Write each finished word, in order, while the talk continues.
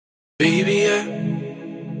Baby, I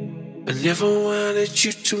never wanted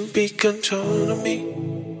you to be controlling me.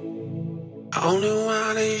 I only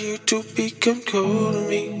wanted you to be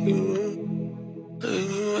controlling me.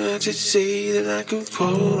 I just say that I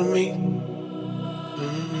control me.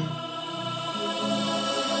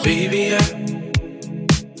 Baby,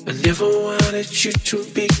 I never wanted you to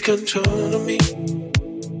be controlling me.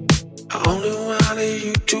 I only wanted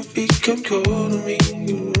you to be controlling me.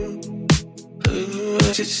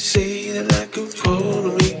 I just say that I control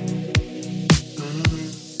me.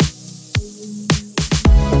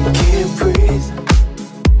 Can't breathe.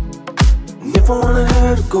 Never wanted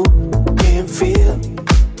her to go. Can't feel.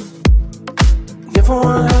 Never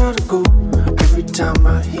wanted her to go. Every time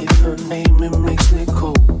I hear her name, it makes me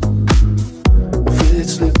cold. Feel it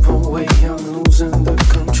slip away, I'm losing the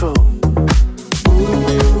control.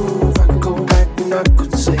 Ooh, if I could go back and I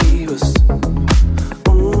could save us.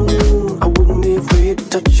 I wouldn't be afraid to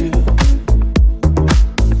touch you.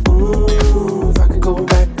 Ooh, if I could go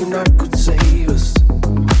back and I could save us.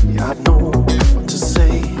 Yeah, I know what to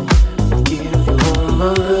say. Give you all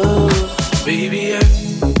my love. Baby, I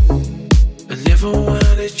never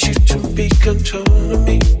wanted you to be controlling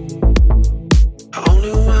me. I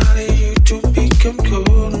only wanted you to be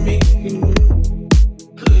controlling me.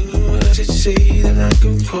 I just say that I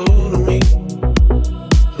control me.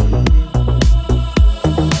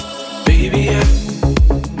 Baby, I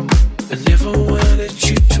never wanted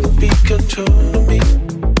you to be controlling me.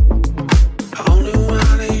 I only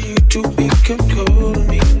wanted you to be controlling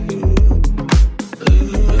me.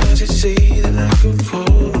 I just say that I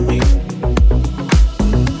control me.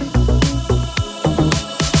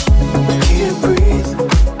 Can't breathe.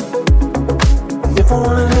 Never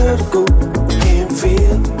wanted her to go. Can't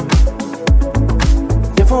feel.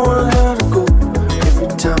 Never wanted her to go. Every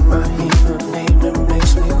time I hear her name, it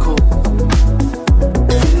makes me cold.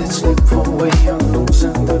 Feel it slip away, I'm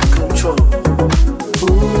losing the control.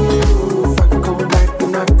 Ooh, if I could go back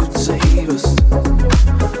and I could save us.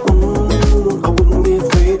 Ooh, I wouldn't be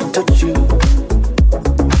afraid to touch you.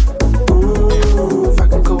 Ooh, if I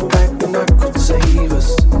could go back and I could save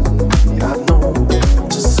us. Yeah, I know what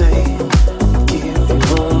to say. Give you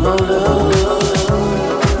all my love.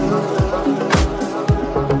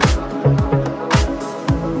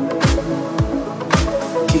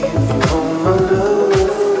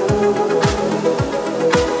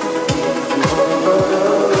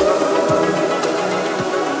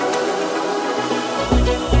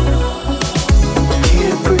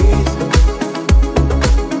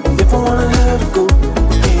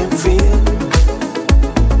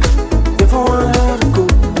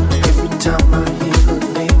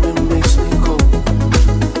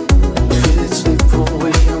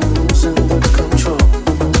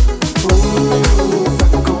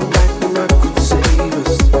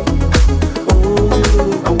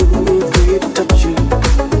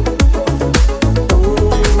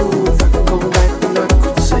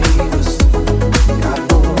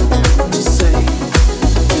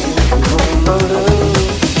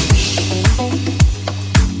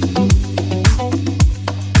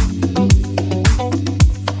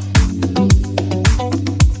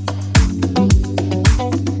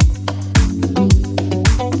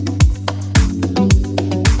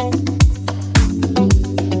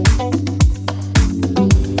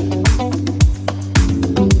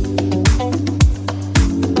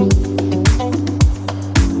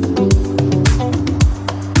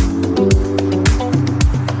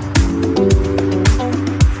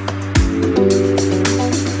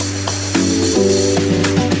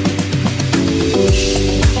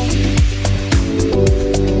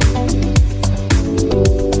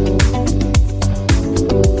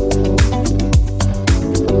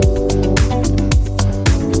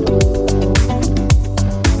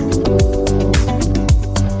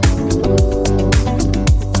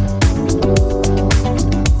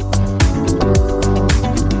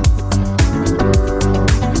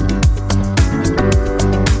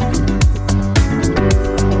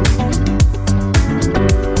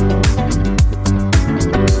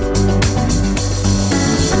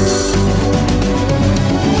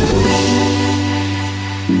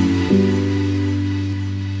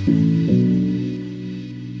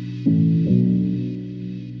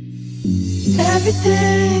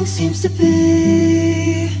 Everything seems to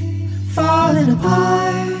be falling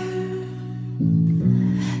apart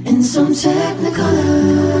in some technicolor.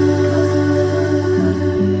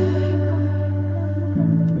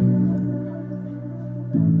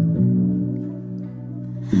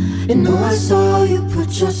 You know I saw you put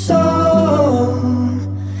your soul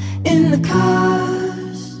in the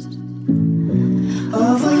cast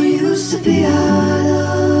of what used to be our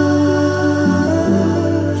love.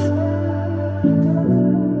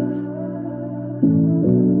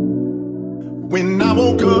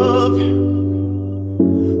 woke up,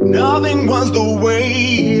 nothing was the way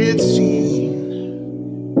it seemed.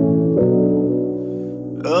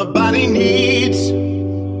 A body needs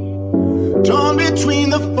torn between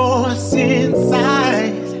the force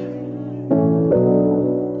inside.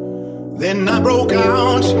 Then I broke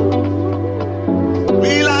out,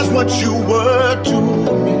 realized what you were to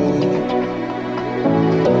me.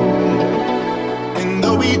 And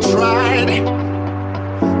though we tried,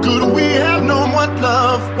 could we have known what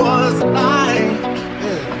love was like?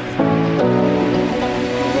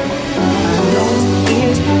 I know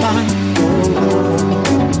it might go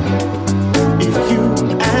wrong if you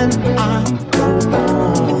and I go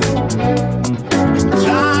on. And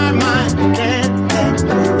time I can't let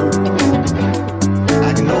go,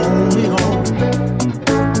 I can only hope.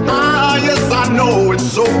 Ah, yes, I know it's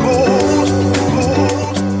so cold, cold.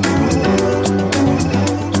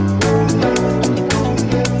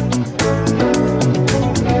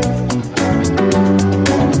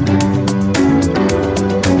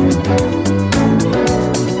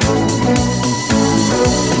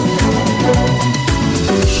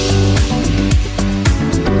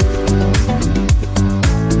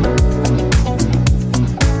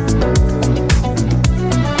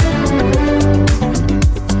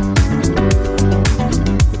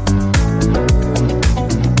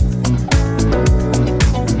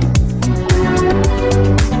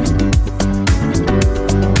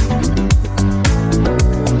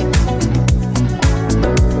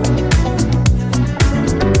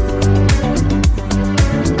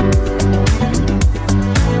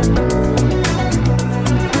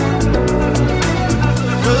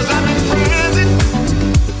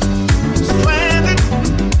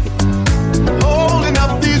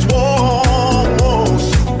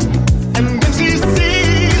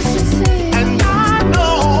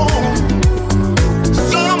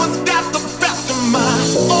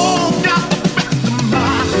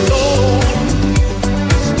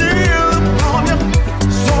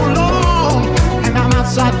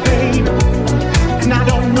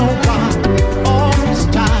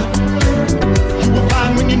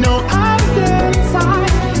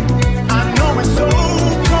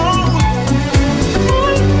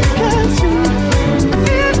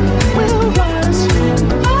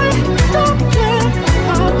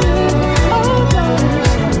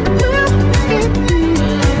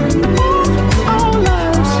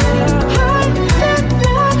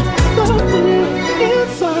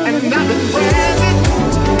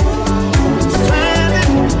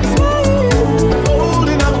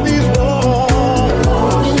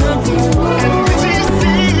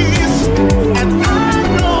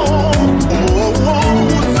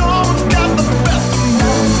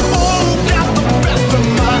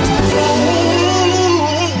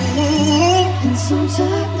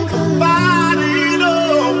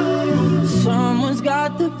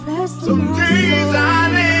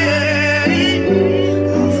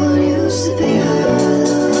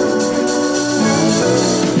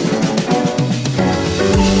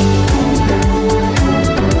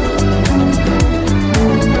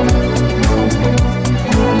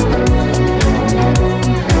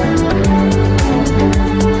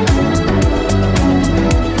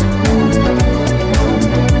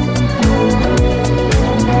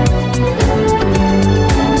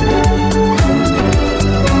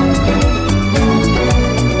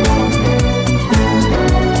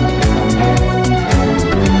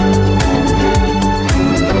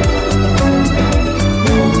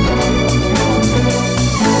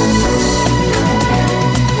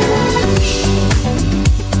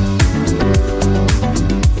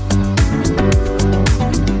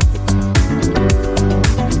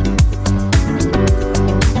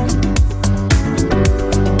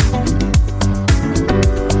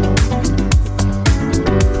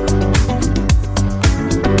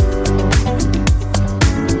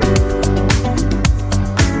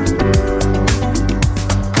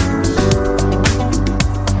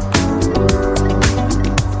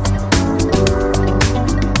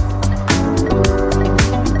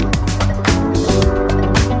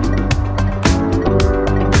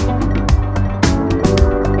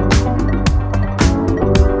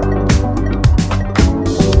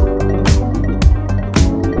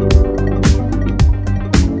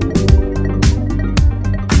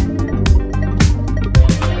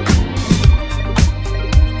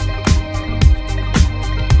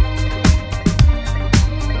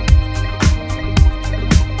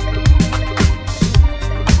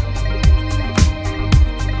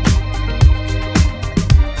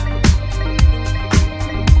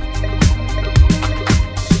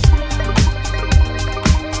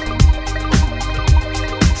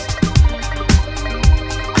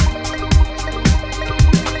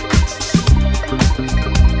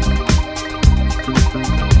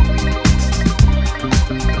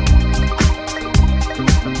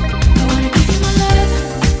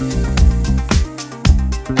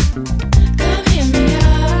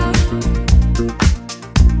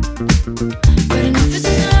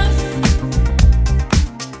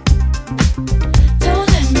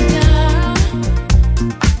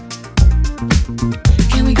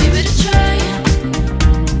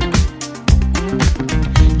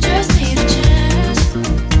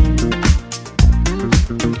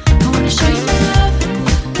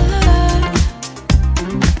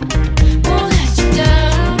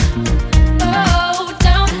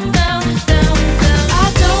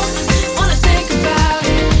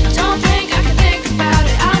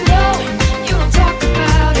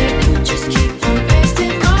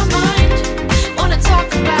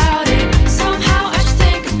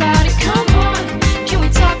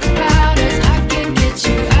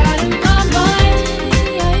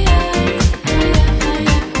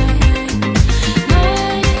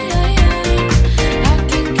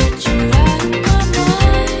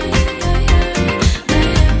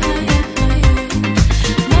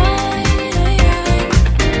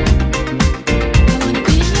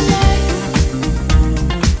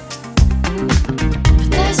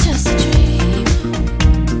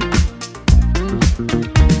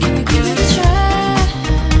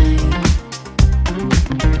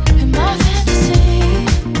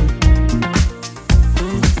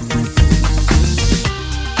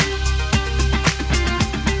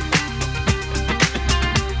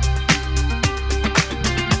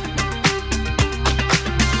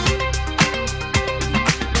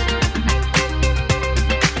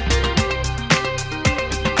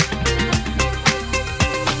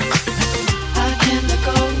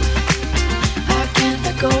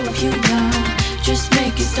 Just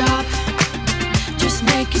make it stop. Just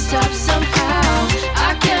make it stop somehow.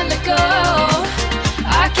 I can't let go.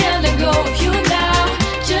 I can't let go of you now.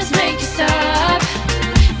 Just make it stop.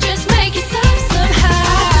 Just make it stop somehow.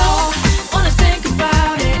 I don't wanna think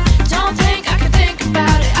about it. Don't think I can think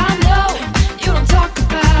about it. I know you don't talk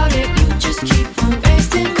about it. You just keep on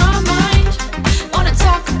wasting my mind. Wanna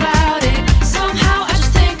talk about it. Somehow I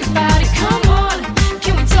just think about it. Come on,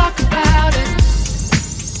 can we talk about it?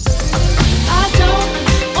 I don't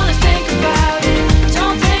wanna think about it.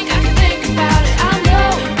 Don't think I can think about it. I know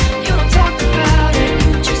you don't talk about it.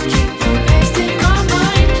 You just keep on wasting my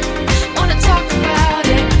mind. Wanna talk about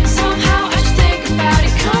it. Somehow I just think about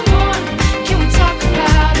it. Come on, can we talk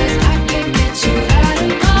about it? I can't get you out of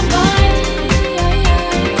my mind.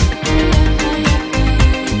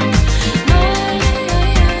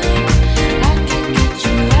 I can't get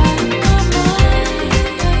you out of my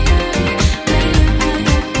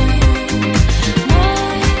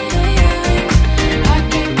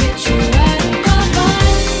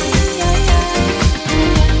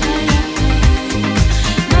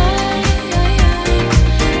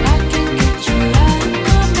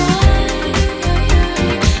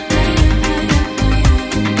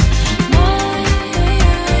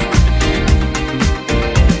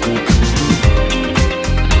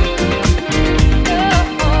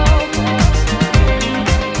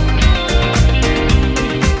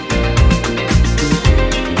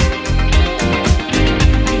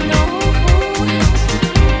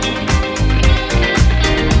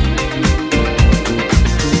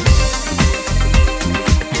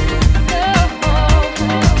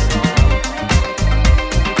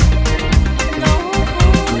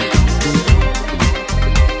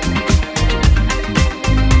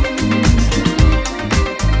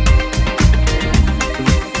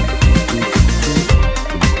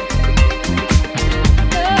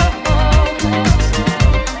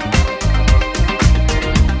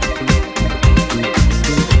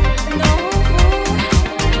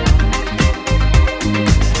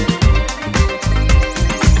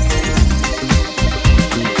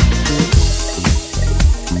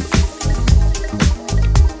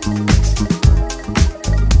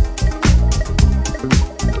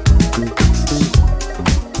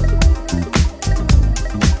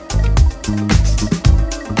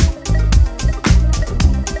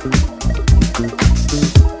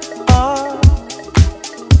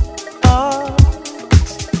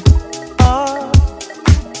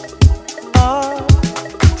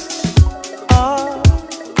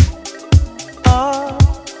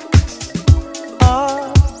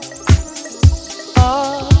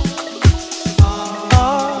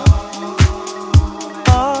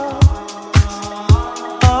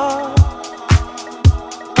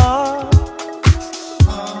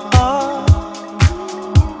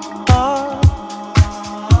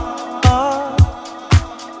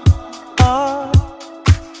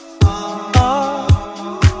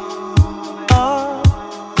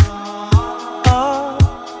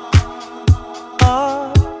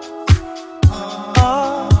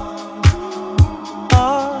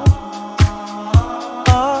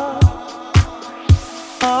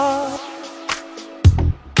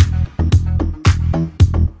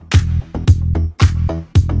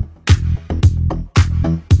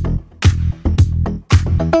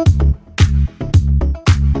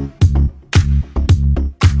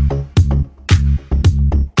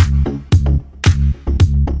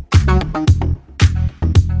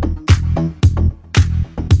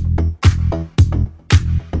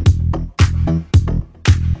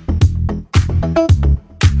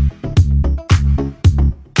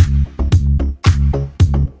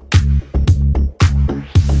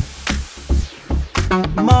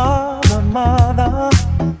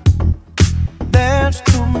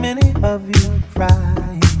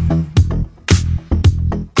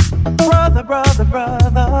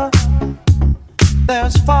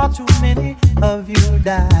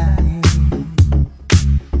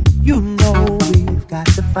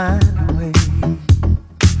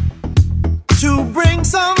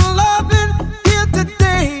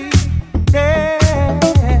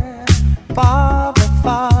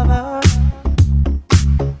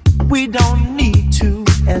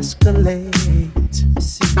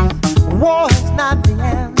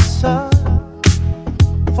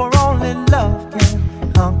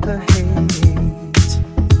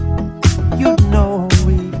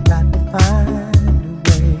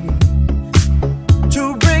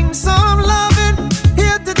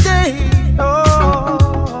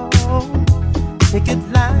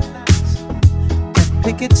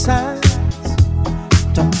picket signs.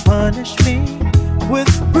 Don't punish me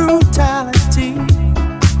with brutality.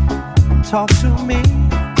 talk to me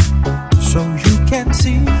so you can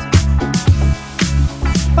see.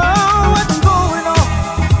 Oh, what's going on?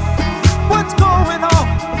 What's going on?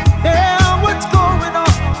 Yeah, what's going on?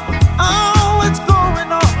 Oh, what's going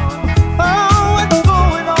on? Oh, what's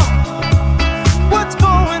going on? What's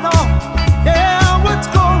going on? Yeah, what's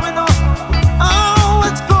going on? Oh,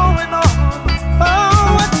 what's going on?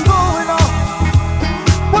 Oh, what's going on?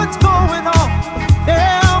 What's going on?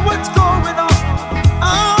 Yeah, what's going on?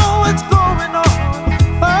 Oh, what's going on?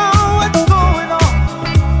 Oh, what's going on?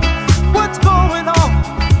 What's going on?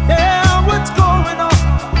 Yeah, what's going on?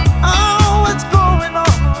 Oh, what's going on?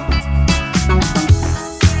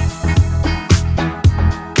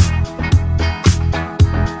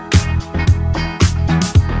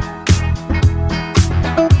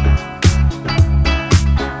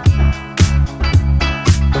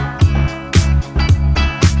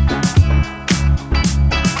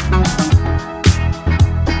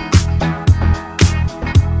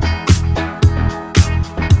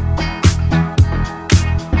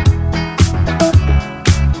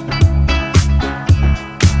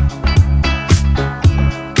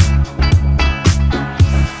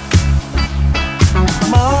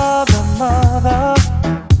 Mother, mother,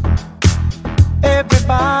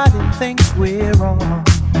 everybody thinks we're wrong.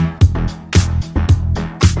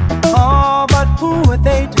 Oh, but who are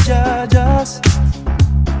they to judge us?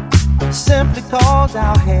 Simply cause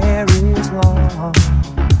our hair is long.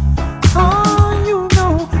 Oh, you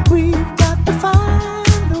know we've got to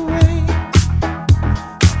find a way.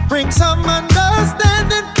 Bring some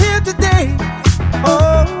understanding here today.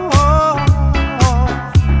 Oh, oh, oh.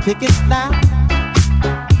 Pick it loud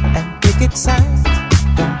and pick it sides.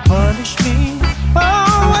 Don't punish me.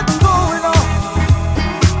 Oh, what's going on?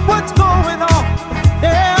 What's going on?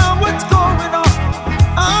 Yeah, what's going on?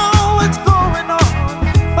 Oh, what's going on?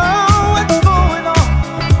 Oh, what's going on?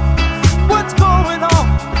 What's going on?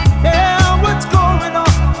 Yeah, what's going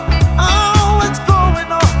on? Oh, what's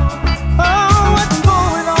going on? Oh, what's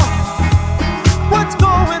going on? What's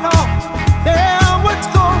going on? Yeah, what's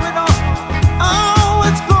going on? Oh,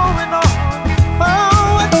 what's going on?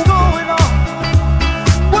 Oh, what's going on?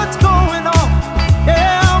 What's going on?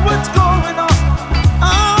 Yeah, what's going on?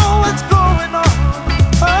 Oh, what's going on?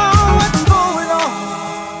 Oh, what's going on?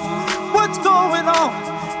 What's going on?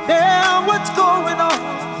 Yeah, what's going on?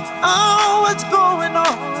 Oh, what's going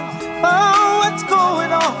on? Oh, what's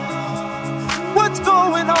going on? What's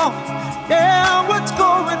going on? Yeah, what's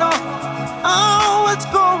going on? Oh, what's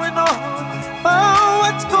going on? Oh,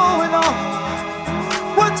 what's going on?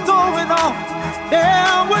 What's going on?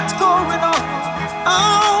 Yeah, what's going on?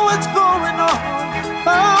 Oh, what's going on?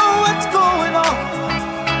 Oh, what's going on?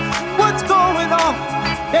 What's going on?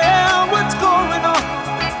 Yeah, what's going on?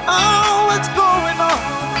 Oh, what's going on?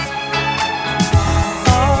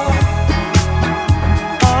 Oh,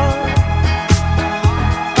 oh,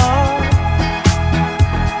 oh,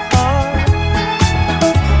 oh,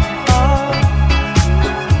 oh.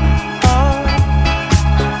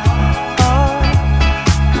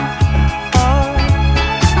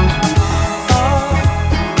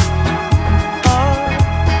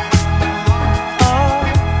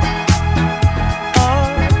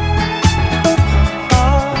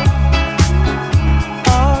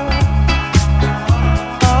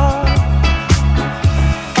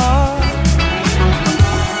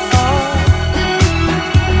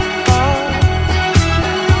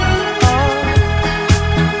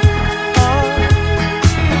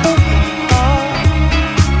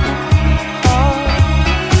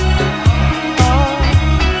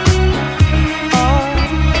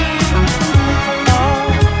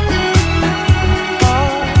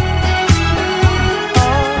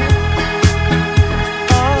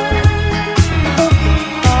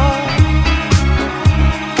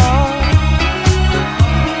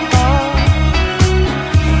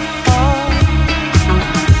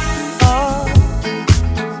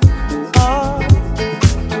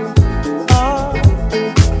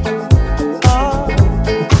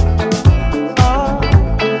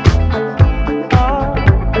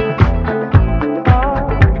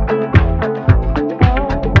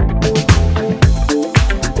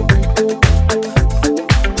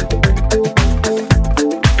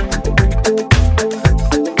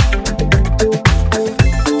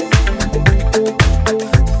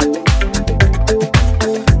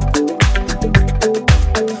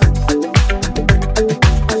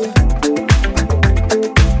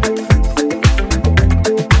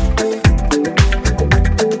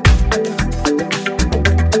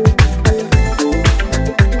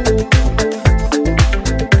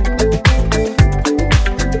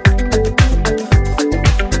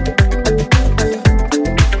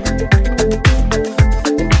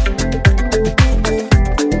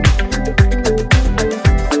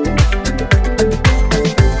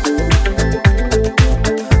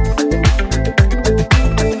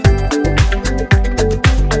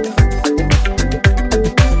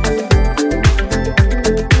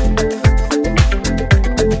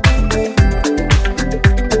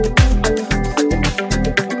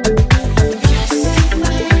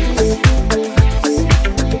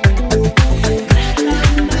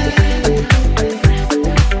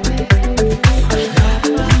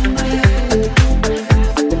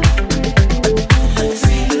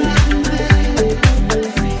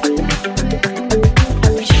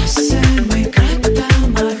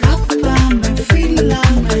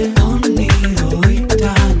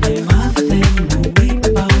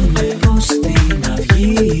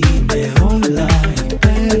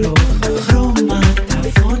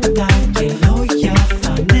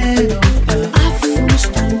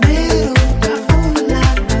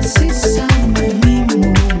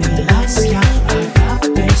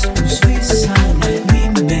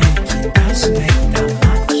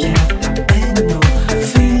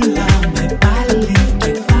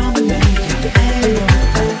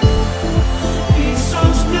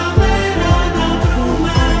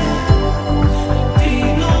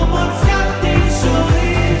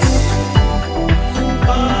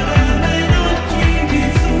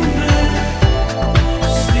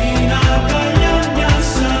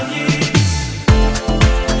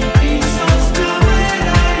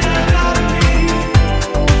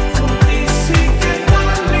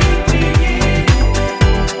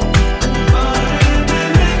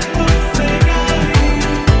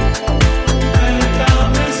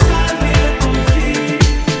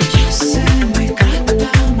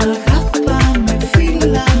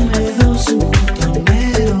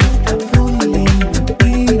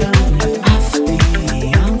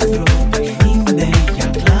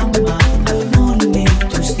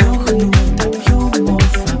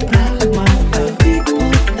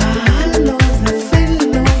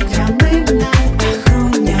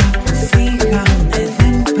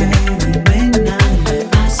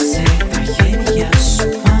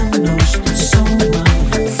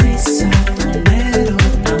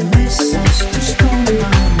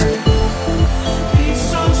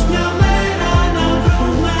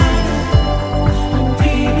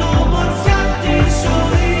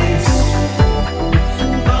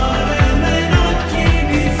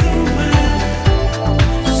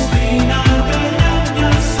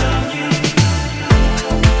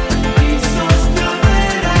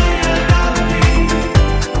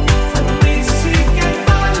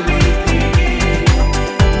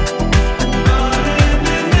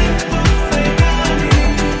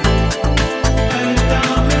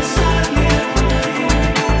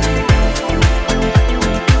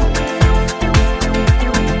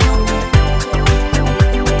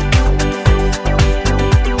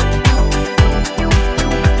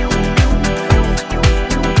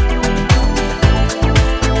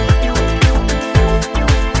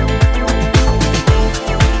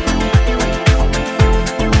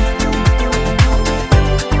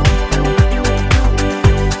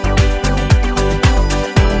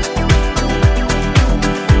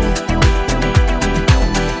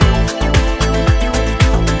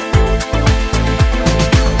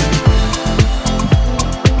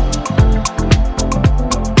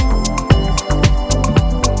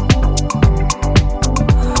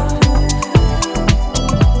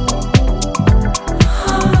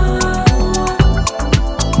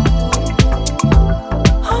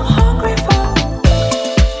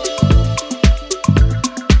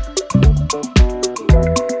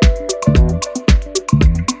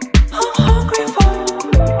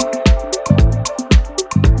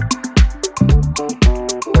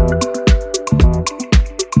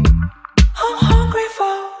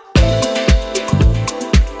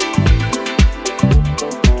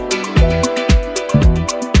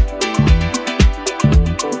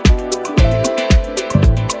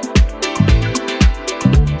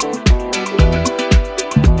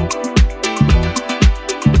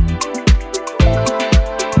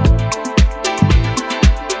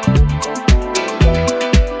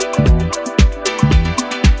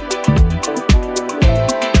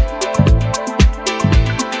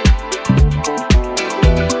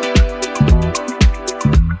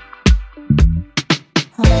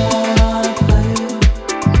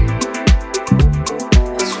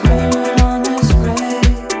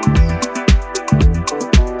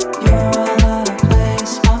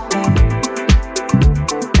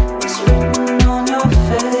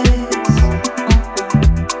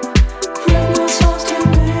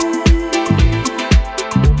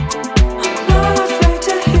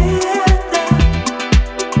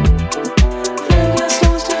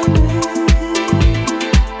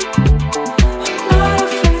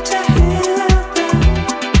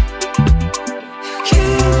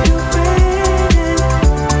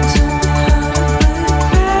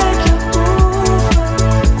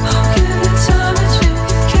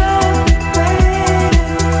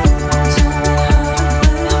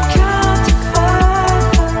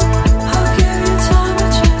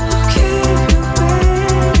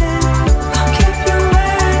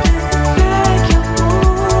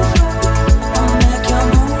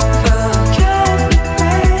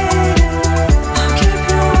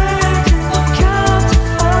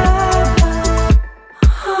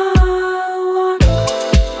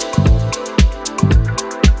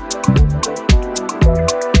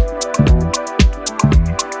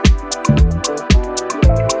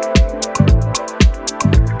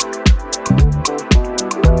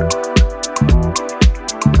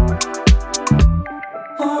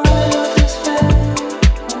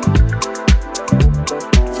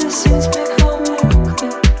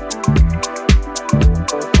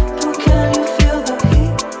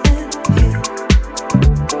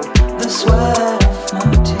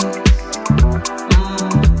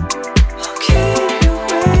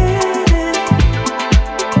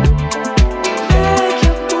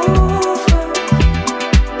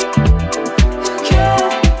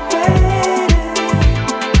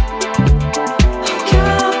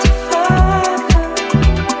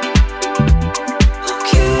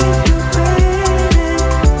 Keep you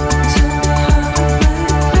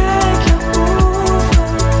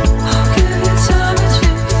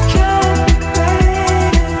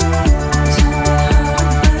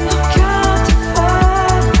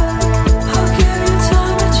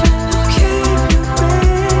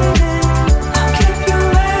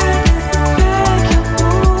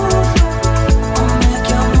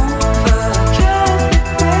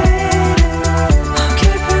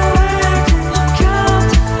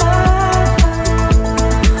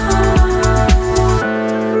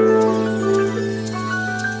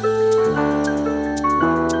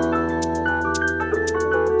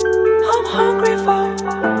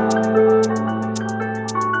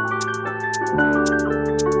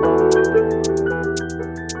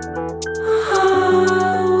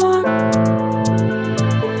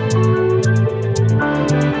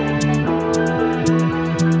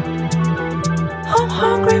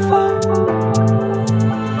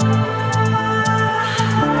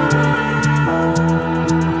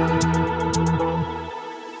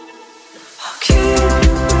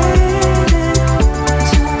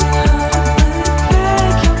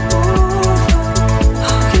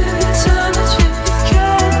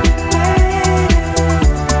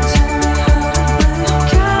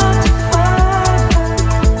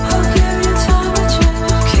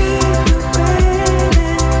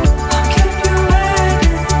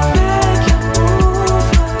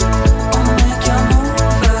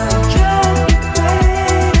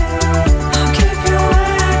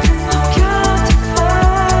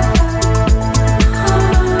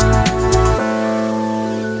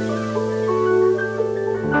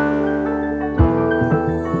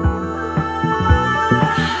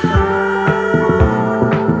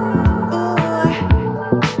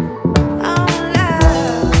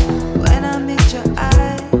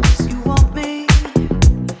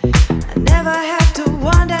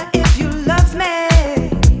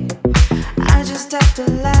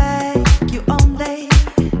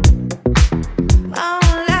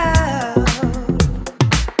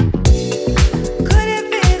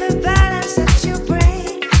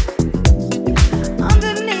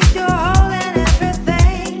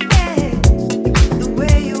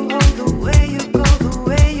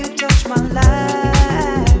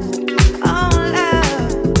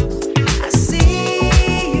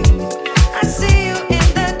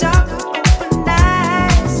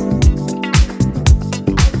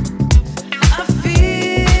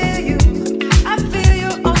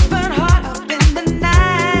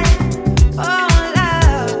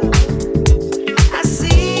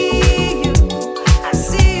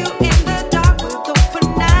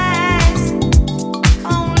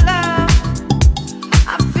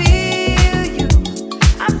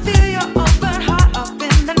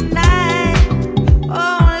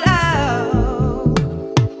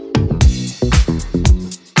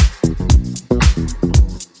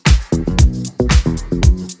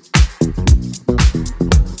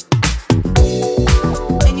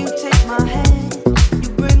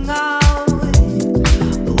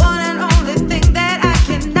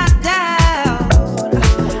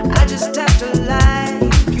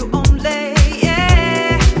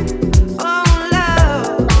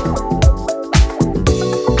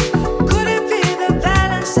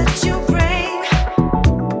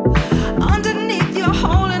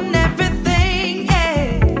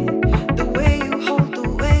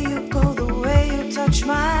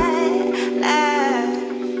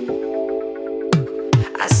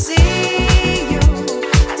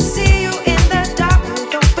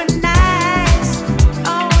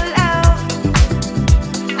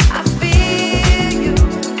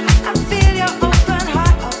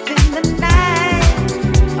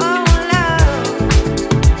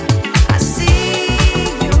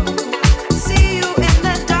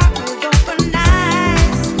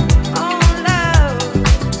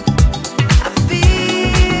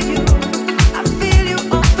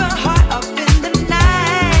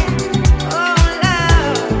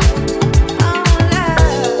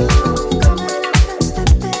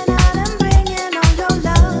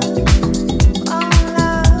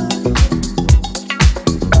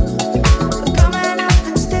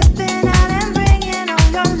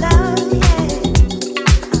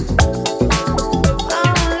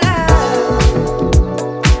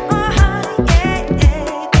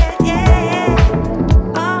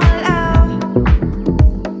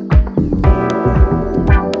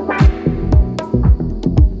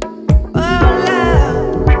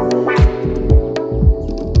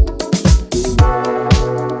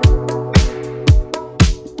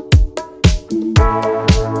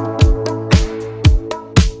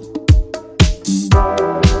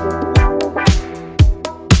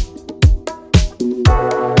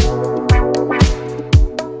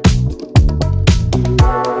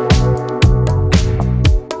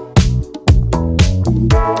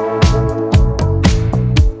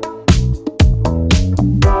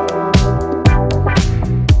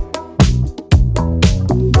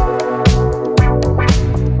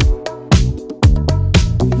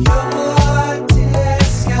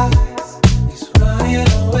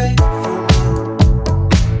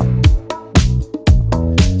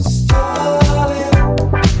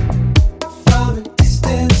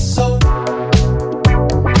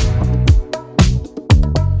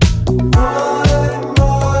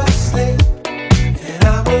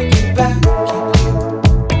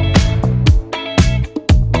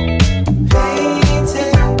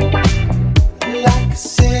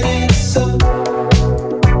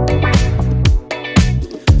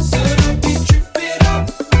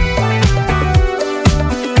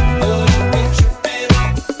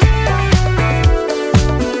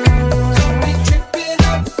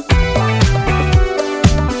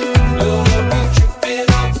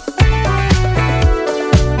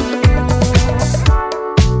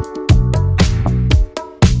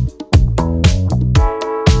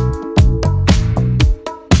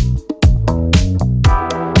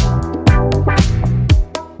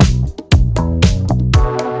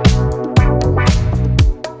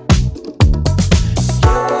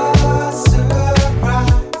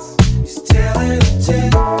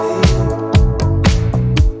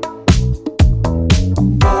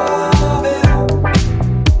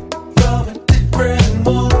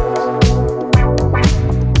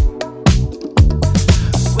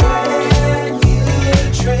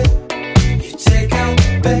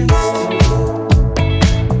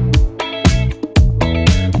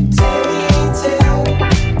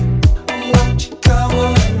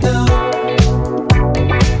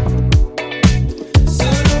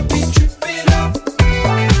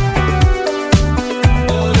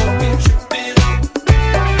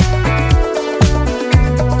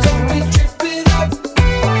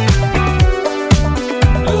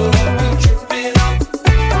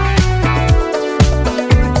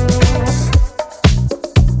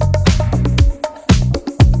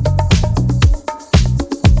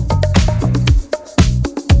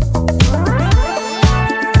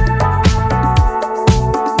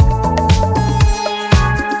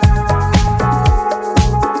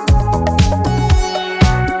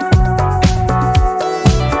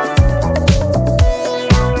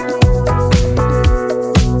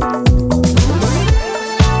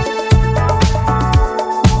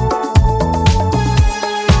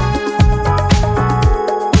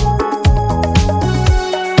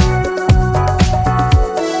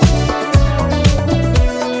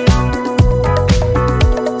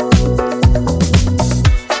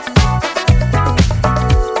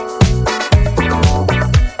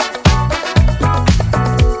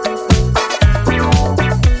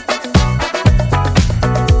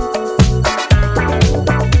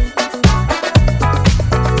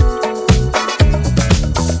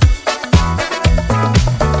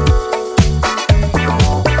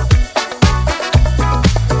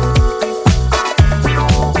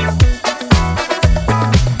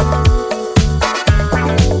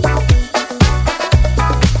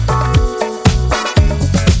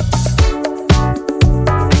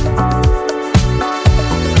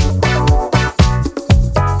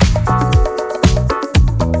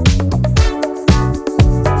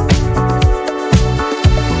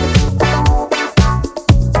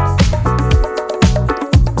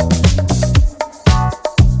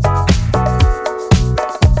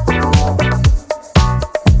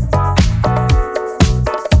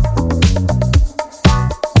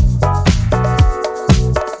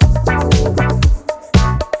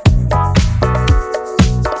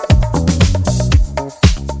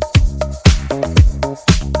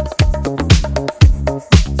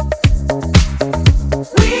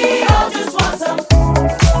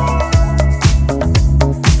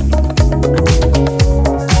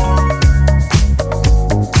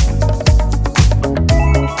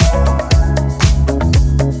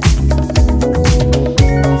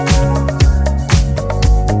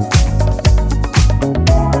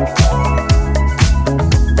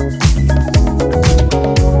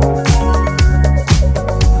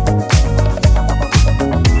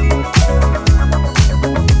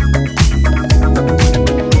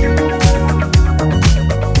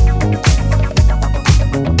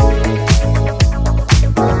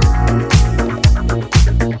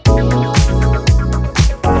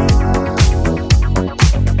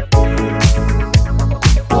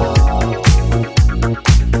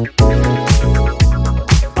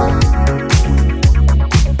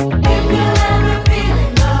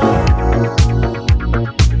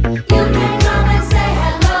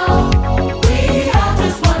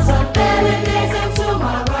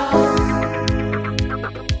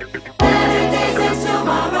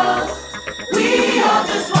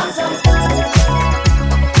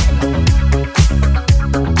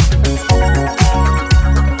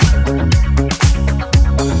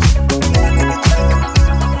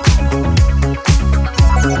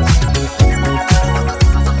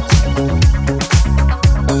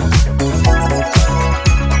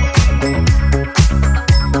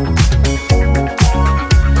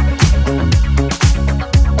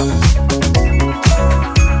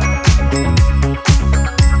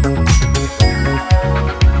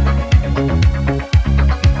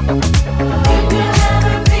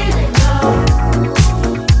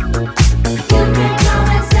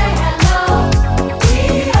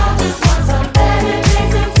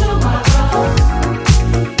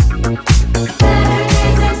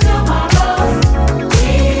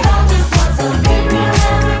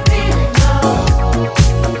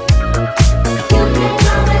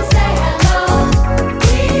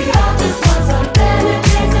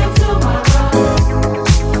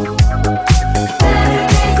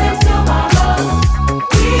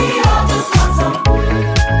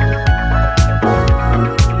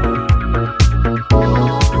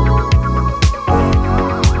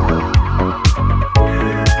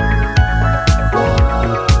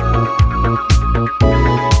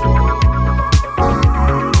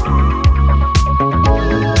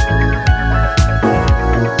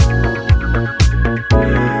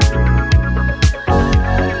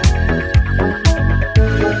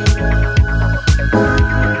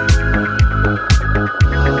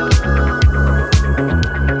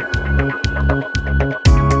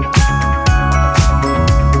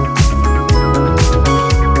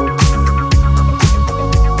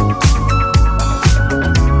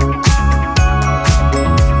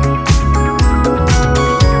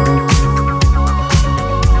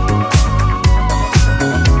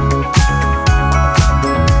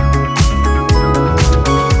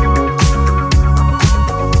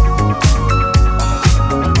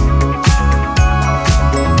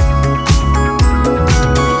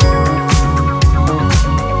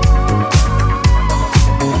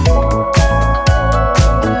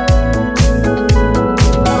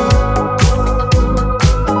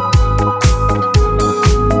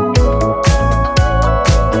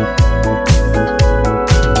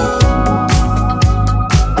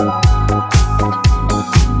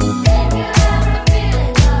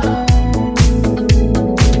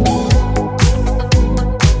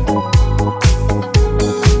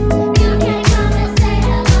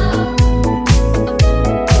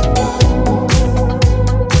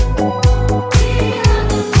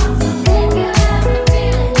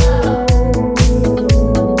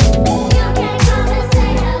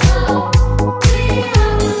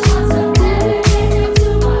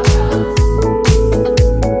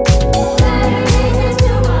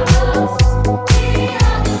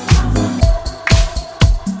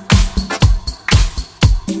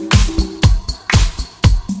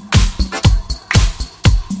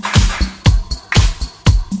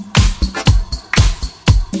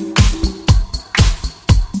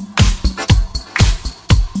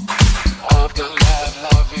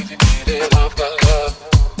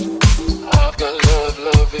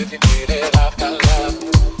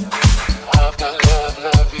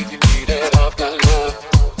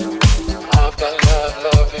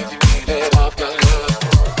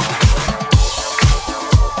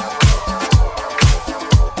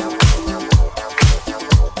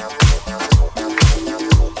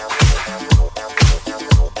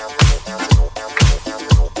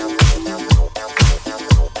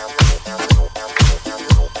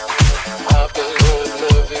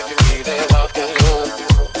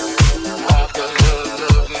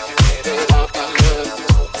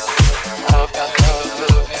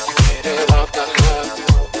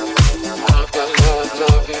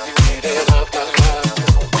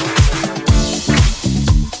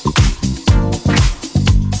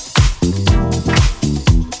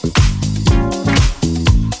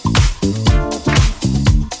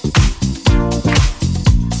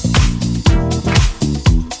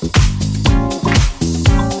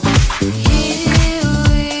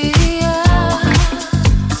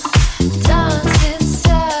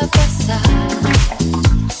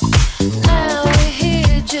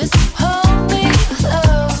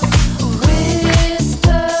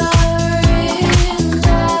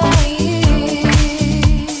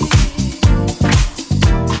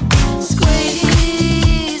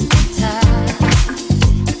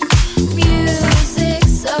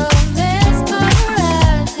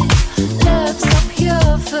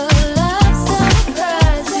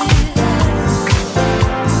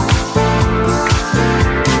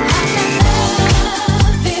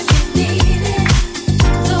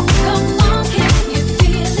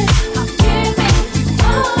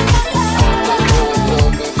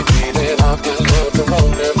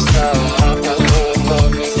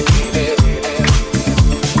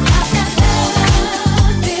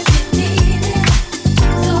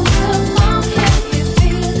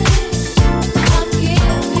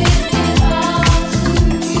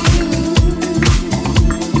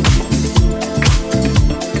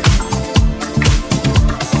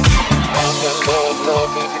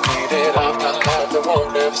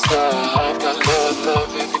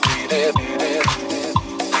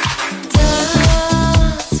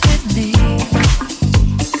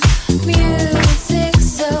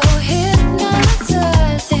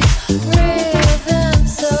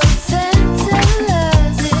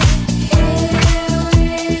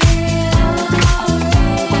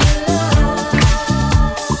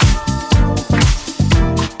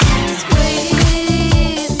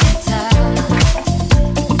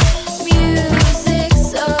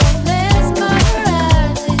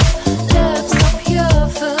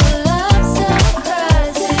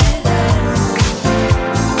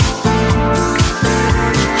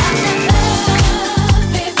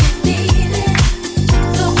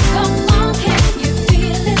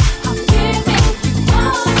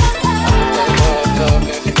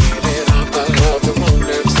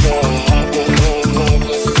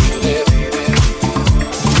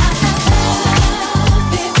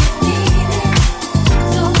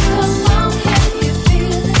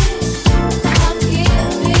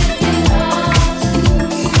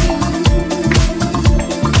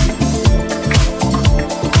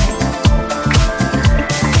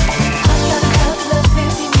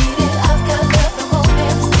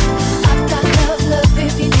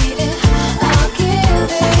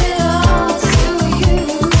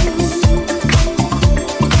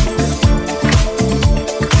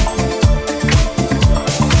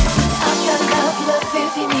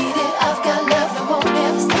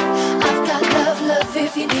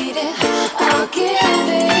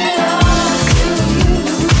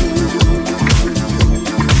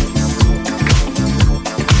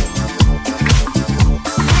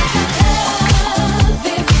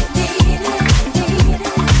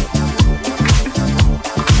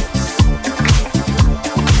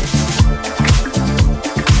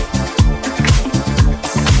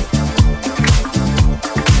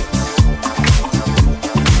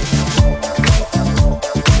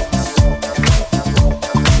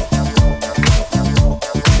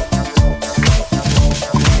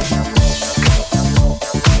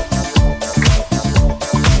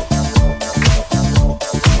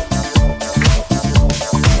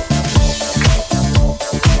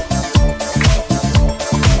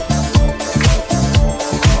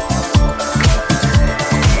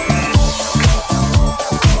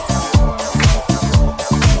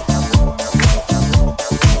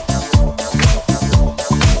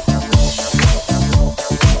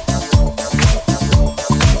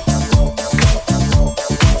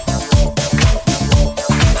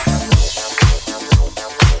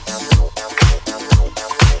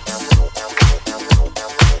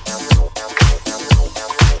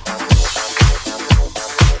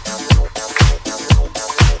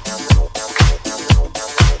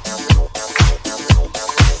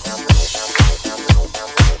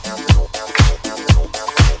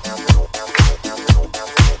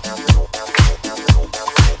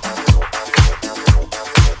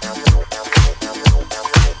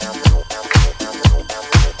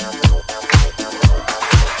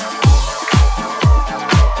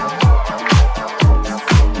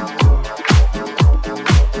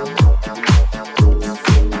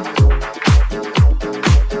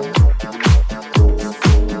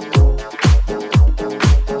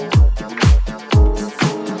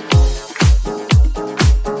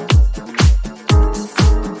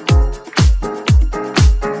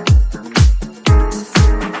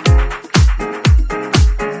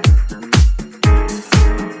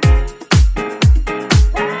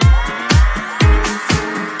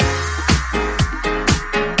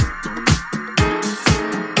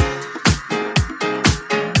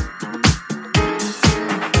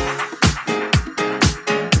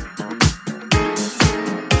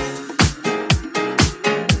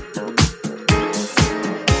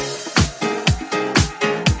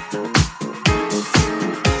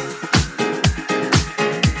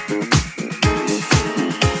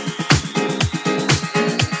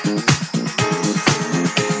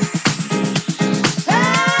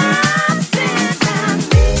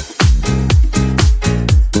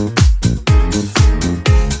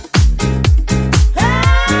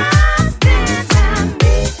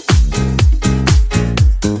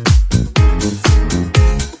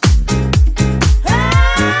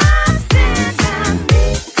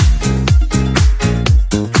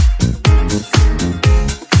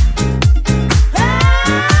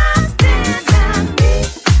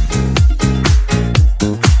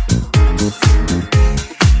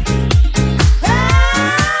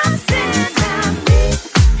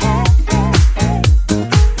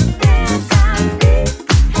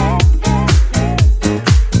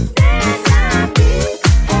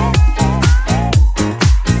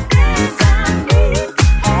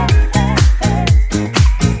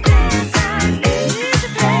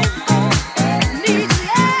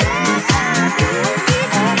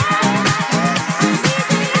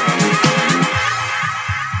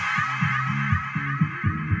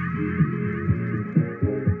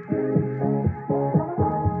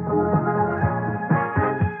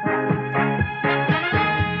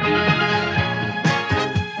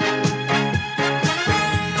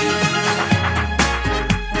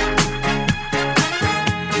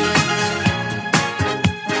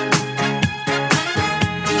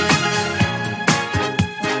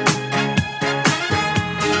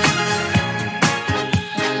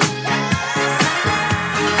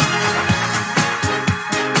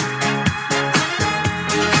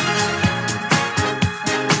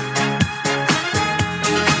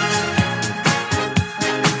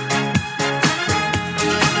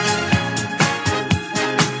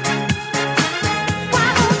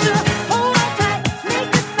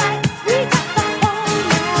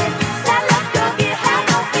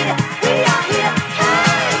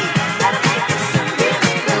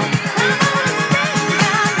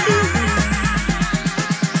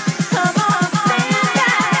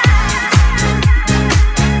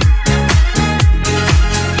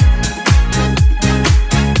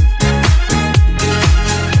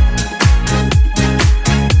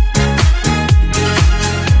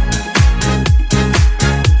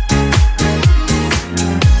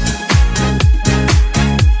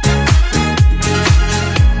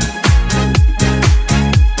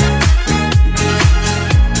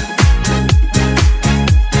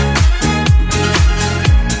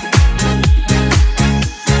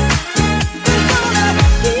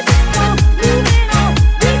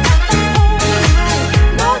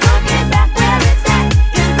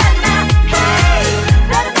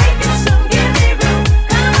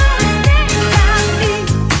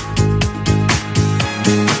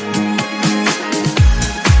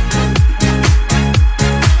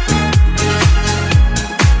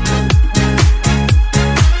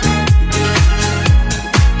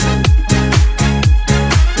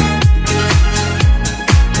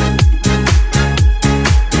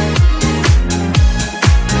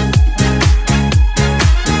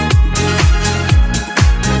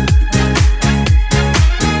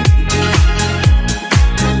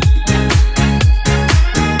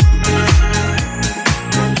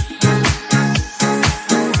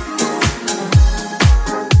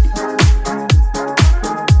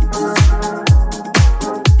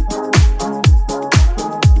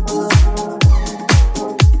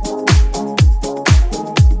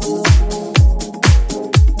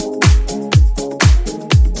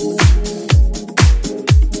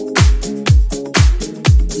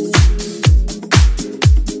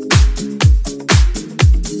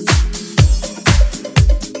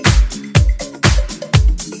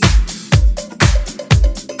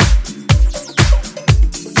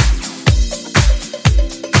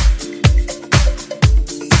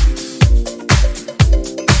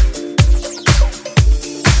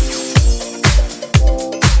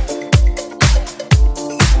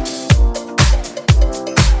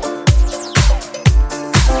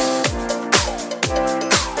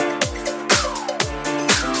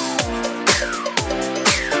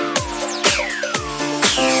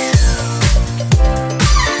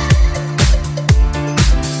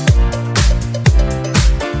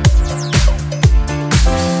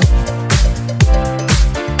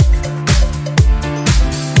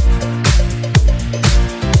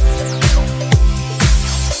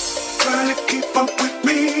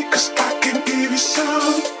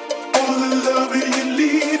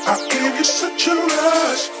such a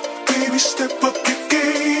rush. Baby, step up, get